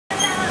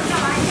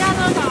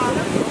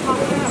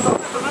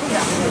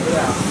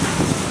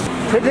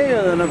天天有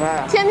人来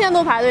排。天天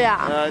都排队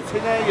啊？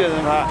天天有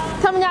人排。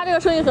他们家这个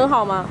生意很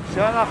好吗？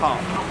相当好。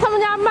他们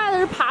家卖的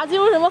是扒鸡，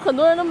为什么很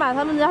多人都买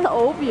他们家的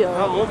藕饼？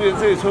藕饼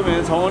最出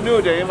名，从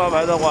6点一般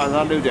排到晚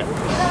上6点。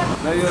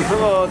那有时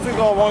候最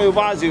高峰有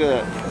80几个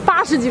人。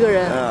80几个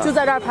人就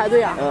在这儿排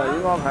队啊？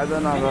一般排在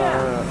那个。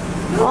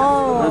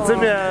哦。这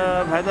边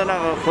排在那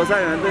个和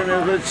善园对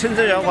面，是清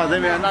真园馆对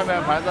面，那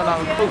边排在那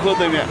个豆蔻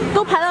对面。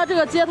都排到这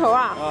个街头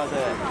啊？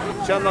对，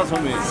相当出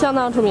名。相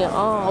当出名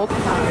哦。我看。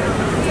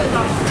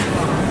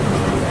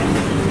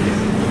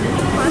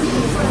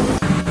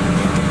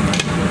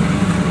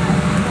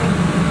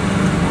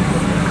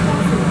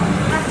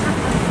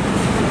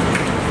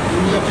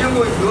经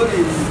过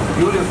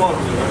有的报纸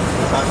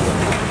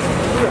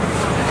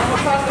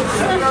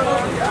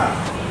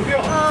119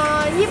哦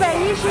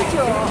，129。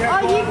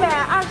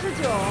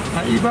啊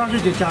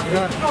，129加个。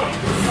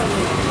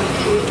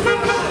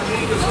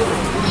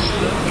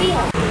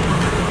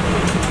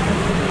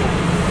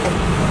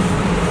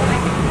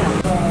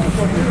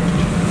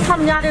他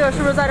们家这个是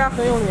不是在这儿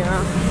很有名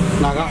啊？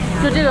哪个？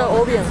就这个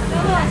藕饼。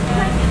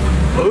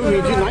藕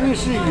饼在南京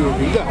市有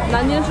名的。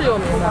南京市有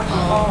名的。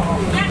哦。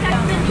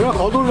现在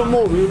好多是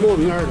冒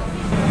名而来。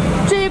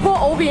这一锅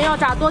藕饼要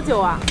炸多久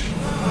啊？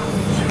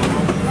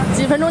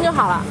几分钟就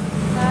好了。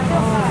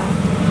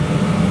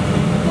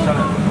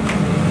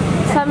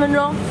3分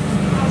钟。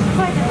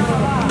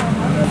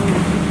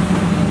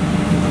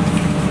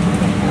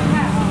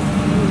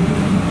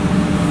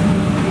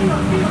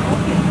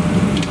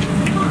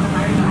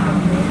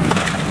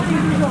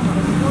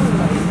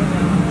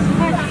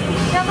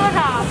要多少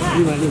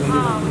？600。啊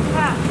，5块。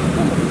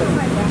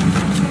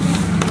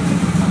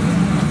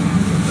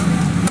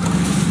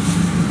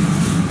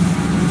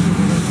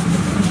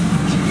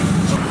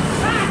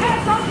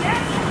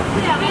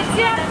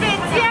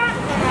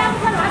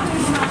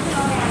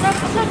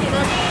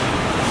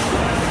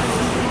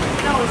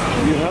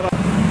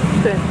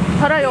对，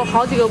他这有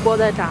好几个锅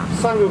在炸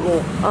，3个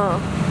锅。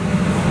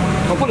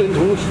它不能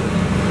同时，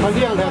它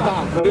量太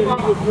大，可能一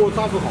个锅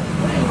炸不好。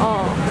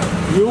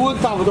油温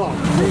达不到。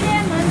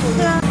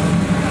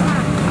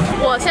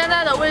我现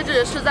在的位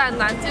置是在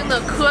南京的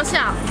科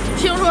巷，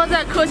听说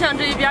在科巷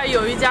这一边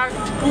有一家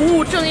不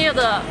务正业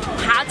的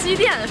扒鸡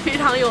店非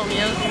常有名。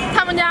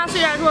他们家虽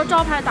然说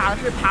招牌打的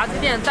是扒鸡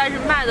店，但是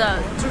卖的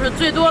就是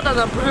最多的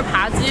呢不是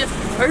扒鸡，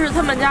而是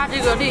他们家这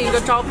个另一个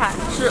招牌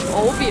是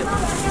藕饼，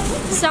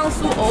香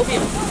酥藕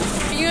饼。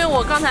因为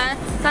我刚才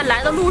在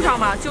来的路上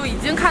嘛，就已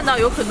经看到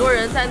有很多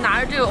人在拿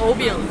着这个藕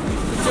饼。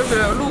就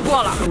是路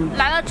过了，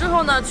来了之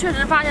后呢，确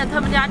实发现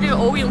他们家这个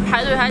藕饼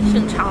排队还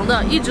挺长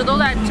的，一直都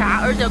在炸，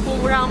而且供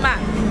不上卖。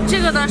这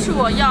个呢是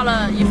我要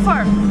了一份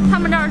儿，他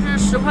们这儿是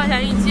10块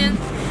钱1斤。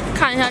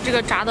看一下这个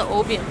炸的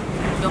藕饼，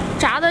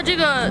炸的这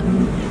个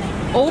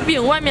藕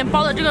饼外面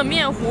包的这个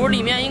面糊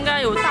里面应该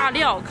有大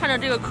料，看着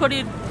这个颗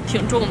粒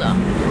挺重的，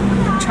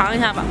尝一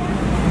下吧。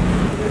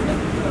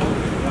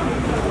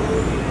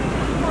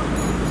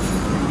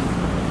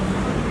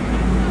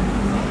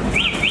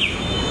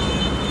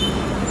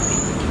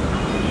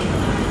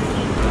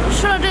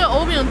吃了这个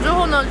藕饼之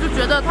后呢，就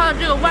觉得它的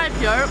这个外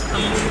皮儿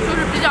就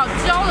是比较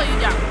焦了一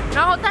点，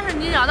然后但是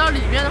你咬到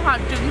里面的话，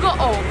整个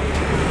藕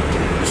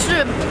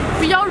是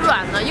比较软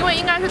的，因为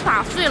应该是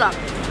打碎了。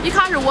一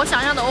开始我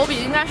想象的藕饼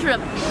应该是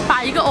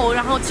把一个藕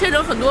然后切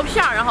成很多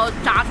片儿，然后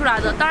炸出来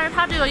的，但是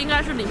它这个应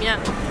该是里面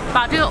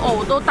把这个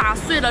藕都打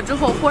碎了之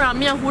后和上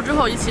面糊之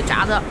后一起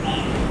炸的。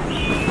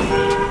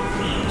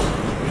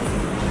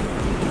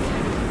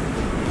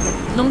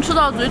能吃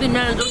到嘴里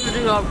面的就是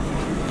这个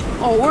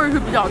藕味是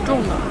比较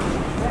重的。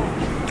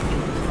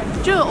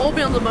这个藕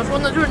饼怎么说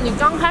呢？就是你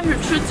刚开始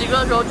吃几个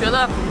的时候觉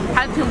得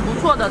还挺不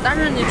错的，但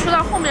是你吃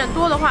到后面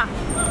多的话，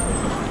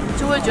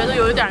就会觉得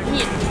有一点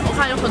腻。我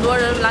看有很多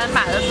人来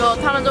买的时候，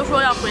他们都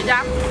说要回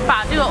家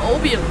把这个藕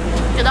饼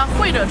给它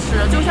烩着吃，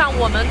就像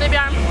我们那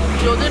边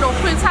有那种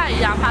烩菜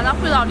一样，把它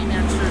烩到里面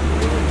吃。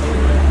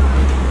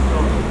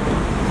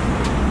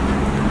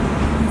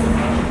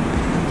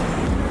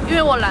因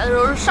为我来的时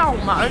候是上午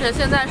嘛，而且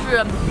现在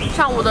是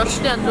上午的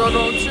10点多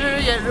钟，其实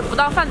也是不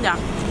到饭点，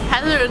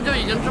排队的人就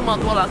已经这么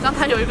多了。刚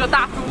才有一个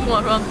大叔跟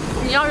我说，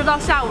你要是到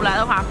下午来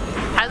的话，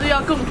排队要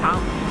更长。